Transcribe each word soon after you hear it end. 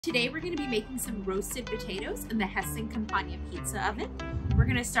Today we're going to be making some roasted potatoes in the Campania pizza oven. We're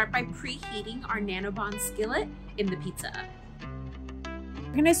going to start by preheating our Nanobond skillet in the pizza oven.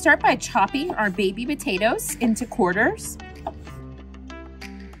 We're going to start by chopping our baby potatoes into quarters.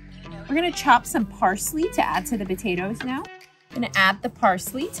 We're going to chop some parsley to add to the potatoes now. I'm going to add the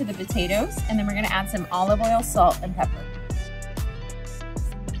parsley to the potatoes, and then we're going to add some olive oil, salt, and pepper.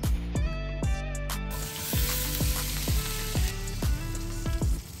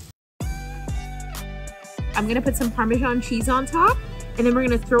 I'm gonna put some Parmesan cheese on top, and then we're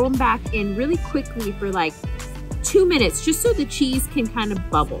gonna throw them back in really quickly for like 2 minutes, just so the cheese can kind of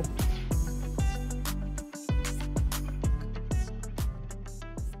bubble.